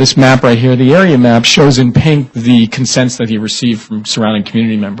this map right here, the area map, shows in pink the consents that he received from surrounding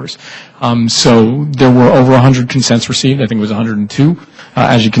community members. So there were over 100 consents received. I think it was 102.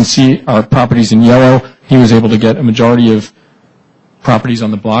 As you can see, our properties in yellow. He was able to get a majority of properties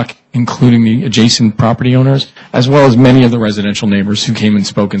on the block, including the adjacent property owners, as well as many of the residential neighbors who came and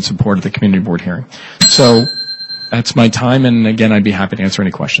spoke in support of the community board hearing. So that's my time, and again, I'd be happy to answer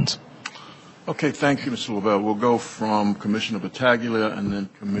any questions. Okay, thank you, Mr. Lobel. We'll go from Commissioner Battaglia and then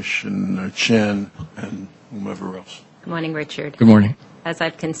Commissioner Chen and whomever else. Good morning, Richard. Good morning. As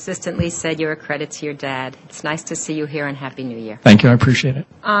I've consistently said, you're a credit to your dad. It's nice to see you here, and Happy New Year. Thank you. I appreciate it.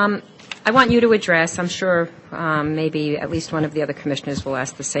 I want you to address, I'm sure maybe at least one of the other commissioners will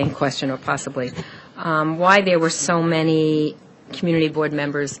ask the same question, or possibly, why there were so many community board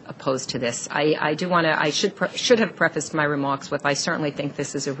members opposed to this. I do want to, I should have prefaced my remarks with, I certainly think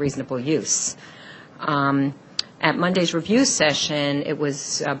this is a reasonable use. At Monday's review session, it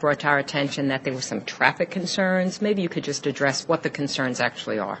was brought to our attention that there were some traffic concerns. Maybe you could just address what the concerns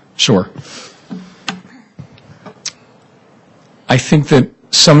actually are. Sure. I think that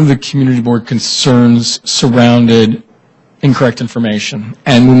some of the community board concerns surrounded incorrect information.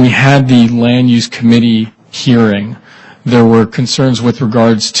 And when we had the land use committee hearing, there were concerns with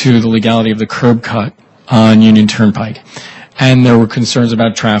regards to the legality of the curb cut on Union Turnpike. And there were concerns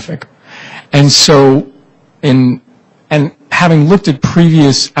about traffic. And so, and having looked at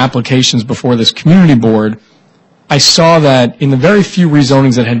previous applications before this community board, I saw that in the very few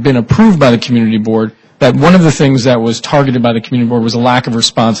rezonings that had been approved by the community board, that one of the things that was targeted by the community board was a lack of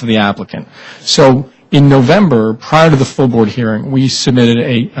response of the applicant. So in November, prior to the full board hearing, we submitted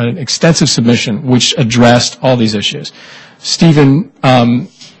an extensive submission which addressed all these issues. Stephen Everett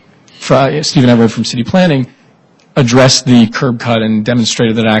from City Planning addressed the curb cut and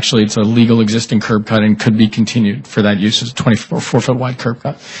demonstrated that actually it's a legal existing curb cut and could be continued for that use as a 24-foot wide curb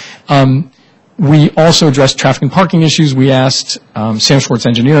cut. We also addressed traffic and parking issues. We asked Sam Schwartz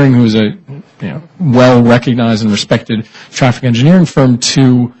Engineering, who is a well-recognized and respected traffic engineering firm,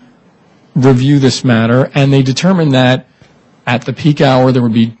 to review this matter, and they determined that at the peak hour there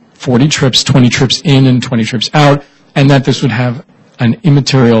would be 40 trips, 20 trips in and 20 trips out, and that this would have an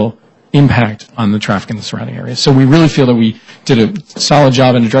immaterial impact on the traffic in the surrounding area. So we really feel that we did a solid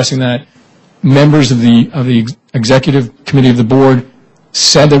job in addressing that. Members of the executive committee of the board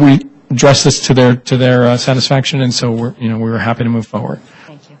said that we addressed this to their satisfaction, and so we were happy to move forward.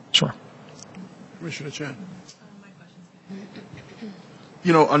 Thank you. Sure. Commissioner Chen.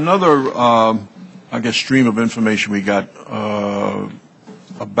 Another, I guess, stream of information we got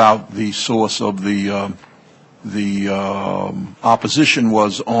about the source of the opposition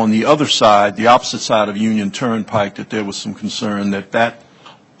was on the other side, the opposite side of Union Turnpike, that there was some concern that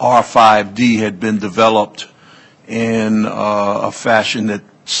R5D had been developed in a fashion that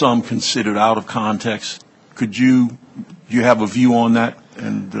some considered out of context. Do you have a view on that?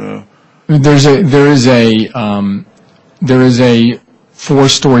 And there is a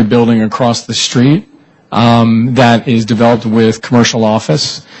 4-story building across the street that is developed with commercial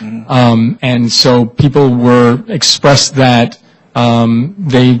office, and so people expressed that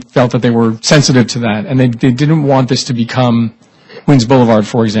they felt that they were sensitive to that, and they didn't want this to become Queens Boulevard,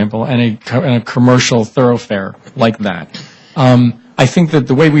 for example, and a commercial thoroughfare like that. I think that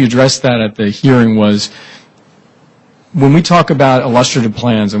the way we addressed that at the hearing was, when we talk about illustrative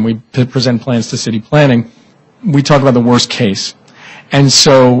plans and we present plans to city planning, we talk about the worst case. And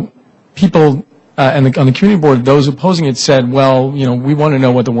so people on the community board, those opposing it said, well, we want to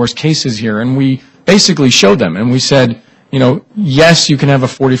know what the worst case is here. And we basically showed them, and we said, yes, you can have a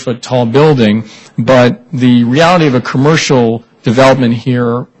 40-foot tall building, but the reality of a commercial development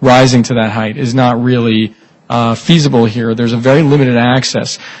here rising to that height is not really feasible here. There's a very limited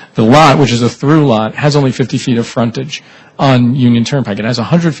access. The lot, which is a through lot, has only 50 feet of frontage on Union Turnpike. It has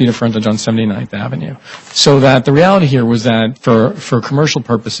 100 feet of frontage on 79th Avenue. So that the reality here was that for commercial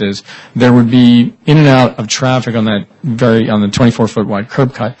purposes, there would be in and out of traffic on the 24-foot wide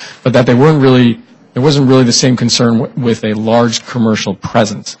curb cut, but that there wasn't really the same concern with a large commercial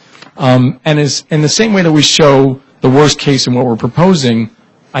presence. And in the same way that we show the worst case in what we're proposing,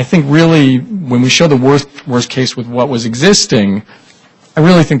 I think really when we show the worst case with what was existing, I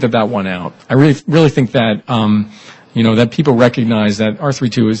really think that won out. I really think that that people recognize that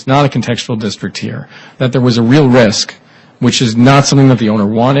R32 is not a contextual district here, that there was a real risk, which is not something that the owner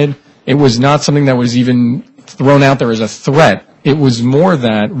wanted. It was not something that was even thrown out there as a threat. It was more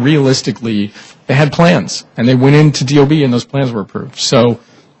that realistically they had plans and they went into DOB and those plans were approved. So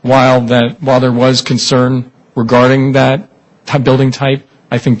while there was concern regarding that building type,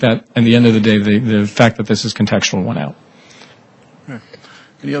 I think that at the end of the day, the fact that this is contextual won out. Okay.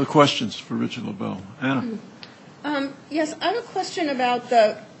 Any other questions for Richard LaBelle? Anna? Yes, I have a question about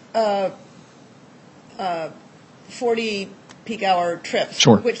the 40 peak hour trips,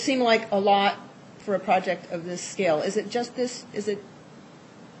 Sure. which seem like a lot for a project of this scale. Is it just this?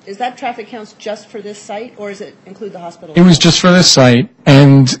 Is that traffic counts just for this site, or does it include the hospital? It was just for this site,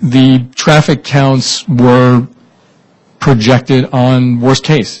 and the traffic counts were projected on worst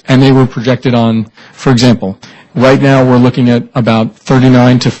case, and they were projected on, for example, right now we're looking at about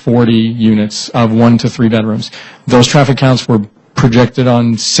 39 to 40 units of 1 to 3 bedrooms. Those traffic counts were projected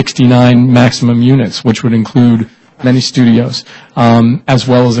on 69 maximum units, which would include many studios, as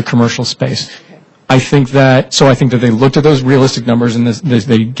well as a commercial space. I think that they looked at those realistic numbers and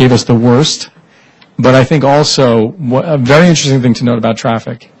they gave us the worst. But I think also a very interesting thing to note about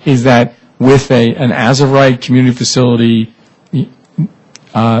traffic is that with an as-of-right community facility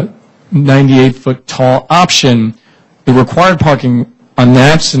 98-foot tall option, the required parking on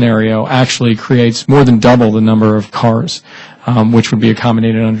that scenario actually creates more than double the number of cars, which would be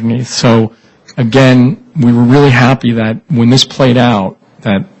accommodated underneath. So again, we were really happy that when this played out,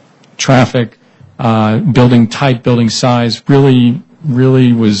 that traffic, building type, building size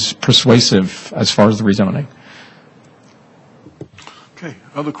really was persuasive as far as the rezoning. Okay.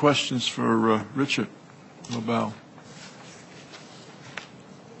 Other questions for Richard LaBelle?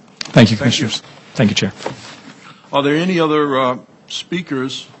 Thank you, Commissioners. Thank you, Chair. Are there any other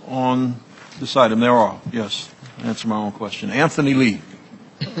speakers on this item? There are. Yes. Answer my own question. Anthony Lee.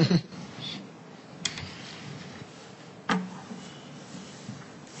 Good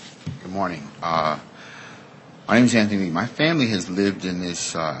morning. My name is Anthony. My family has lived in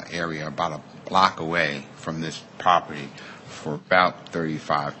this area about a block away from this property for about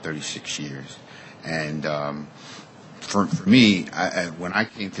 35, 36 years. And for me, when I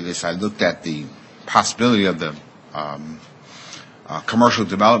came to this, I looked at the possibility of the commercial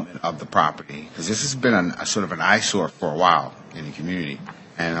development of the property, because this has been a sort of an eyesore for a while in the community.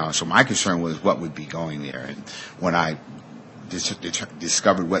 And so my concern was what would be going there. And when I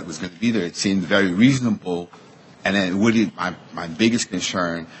discovered what was going to be there, it seemed very reasonable. And then my biggest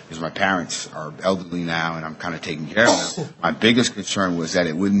concern is my parents are elderly now, and I'm kind of taking care of them. My biggest concern was that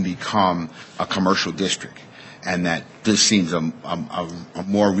it wouldn't become a commercial district, and that this seems a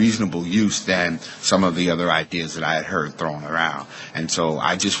more reasonable use than some of the other ideas that I had heard thrown around. And so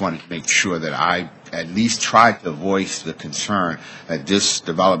I just wanted to make sure that I at least tried to voice the concern that this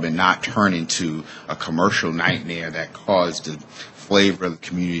development not turn into a commercial nightmare that caused the flavor of the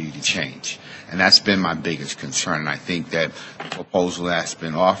community to change. And that's been my biggest concern. And I think that the proposal that's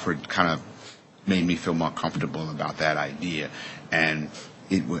been offered kind of made me feel more comfortable about that idea. And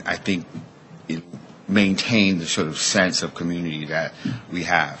I think it maintained the sort of sense of community that we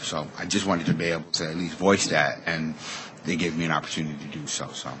have. So I just wanted to be able to at least voice that, and they gave me an opportunity to do so.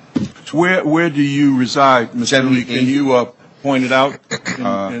 Where do you reside, Mr. Lee? Can you point it out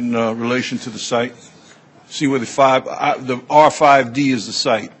in relation to the site? See where the R5D is the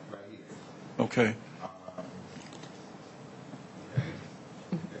site. Okay.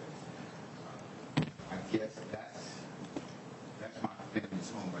 I guess that's my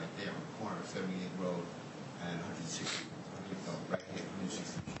family's home right there on the corner of 78 Road and 160. Right here,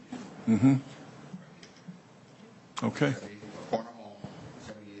 160. Mm-hmm. Okay. Corner home,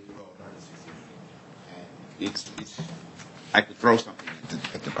 78 Road, 160. And I could throw something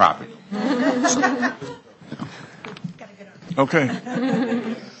at the property. Okay.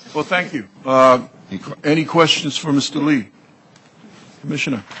 Well, thank you. Any questions for Mr. Lee?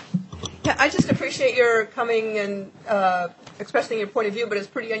 Commissioner. Yeah, I just appreciate your coming and expressing your point of view, but it's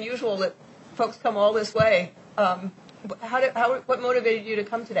pretty unusual that folks come all this way. What motivated you to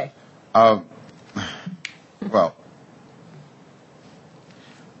come today? Well,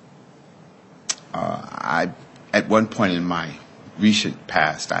 at one point in my recent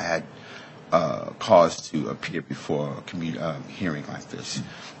past, I had cause to appear before a hearing like this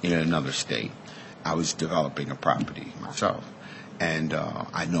in another state. I was developing a property myself, and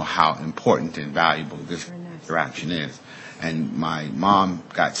I know how important and valuable this interaction is. And my mom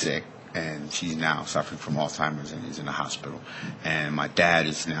got sick, and she's now suffering from Alzheimer's and is in the hospital. And my dad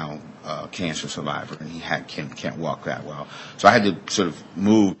is now a cancer survivor, and he can't walk that well. So I had to sort of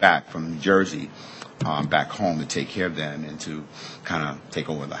move back from New Jersey back home to take care of them and to kind of take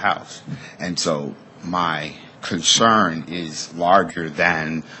over the house. And so my concern is larger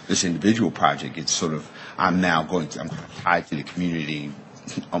than this individual project. It's sort of, I'm tied to the community.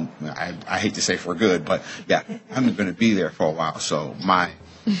 I hate to say for good, but yeah, I'm going to be there for a while. So my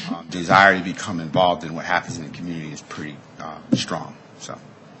desire to become involved in what happens in the community is pretty strong. So.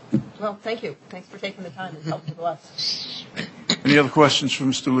 Well, thank you. Thanks for taking the time. It's helpful to us. Any other questions for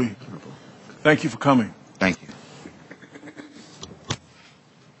Mr. Lee? Thank you for coming. Thank you.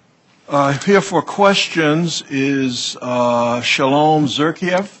 Here for questions is Shalom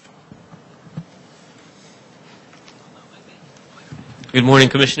Zerkiev. Good morning,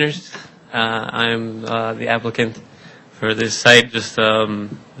 Commissioners. I'm the applicant for this site. Just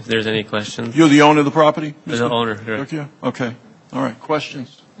if there's any questions. You're the owner of the property? Mr. The owner, correct. Zerkiev? Okay. All right.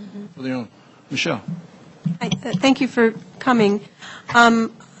 Questions for the owner? Michelle. Hi, thank you for coming.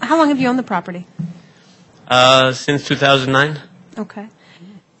 How long have you owned the property? Since 2009. Okay.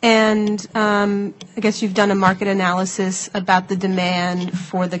 And I guess you've done a market analysis about the demand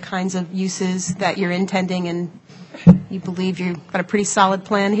for the kinds of uses that you're intending, and you believe you've got a pretty solid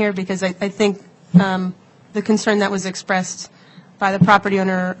plan here, because I think the concern that was expressed by the property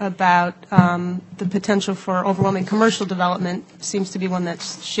owner about the potential for overwhelming commercial development seems to be one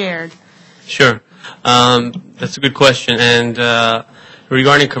that's shared. Sure. That's a good question. And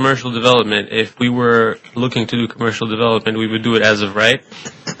regarding commercial development, if we were looking to do commercial development, we would do it as of right.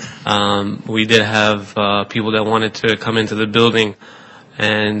 We did have people that wanted to come into the building,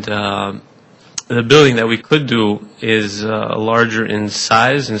 and the building that we could do is larger in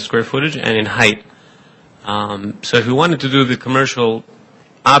size and square footage and in height. So if we wanted to do the commercial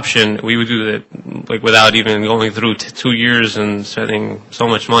option, we would do that like without even going through 2 years and spending so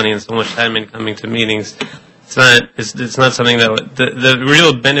much money and so much time in coming to meetings. It's not something that the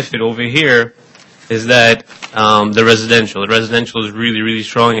real benefit over here is that the residential is really, really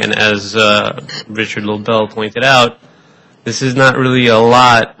strong, and as Richard Lobel pointed out, this is not really a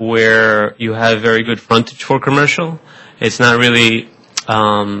lot where you have very good frontage for commercial. It's not really,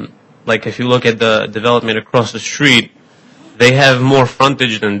 like if you look at the development across the street, they have more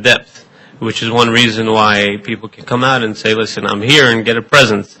frontage than depth, which is one reason why people can come out and say, listen, I'm here and get a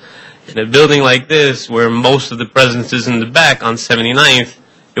presence. In a building like this, where most of the presence is in the back on 79th,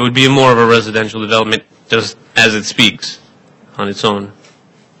 it would be more of a residential development just as it speaks on its own.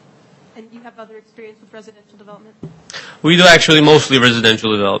 And you have other experience with residential development? We do actually mostly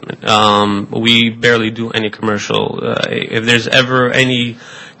residential development. We barely do any commercial. If there's ever any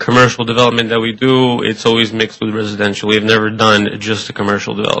commercial development that we do, it's always mixed with residential. We've never done just a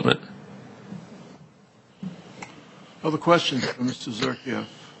commercial development. Other questions for Mr. Zerkia?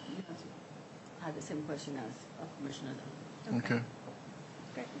 I had the same question as Commissioner. Okay.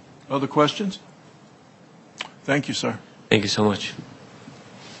 Other questions? Thank you, sir. Thank you so much.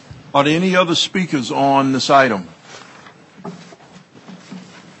 Are there any other speakers on this item?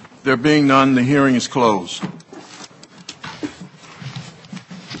 There being none, the hearing is closed.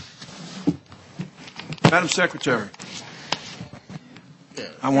 Madam Secretary,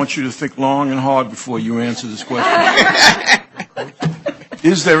 I want you to think long and hard before you answer this question.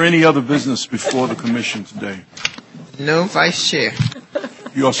 Is there any other business before the commission today? No, Vice Chair.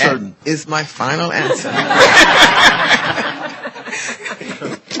 You are certain? That is my final answer.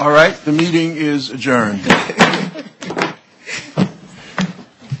 All right, the meeting is adjourned.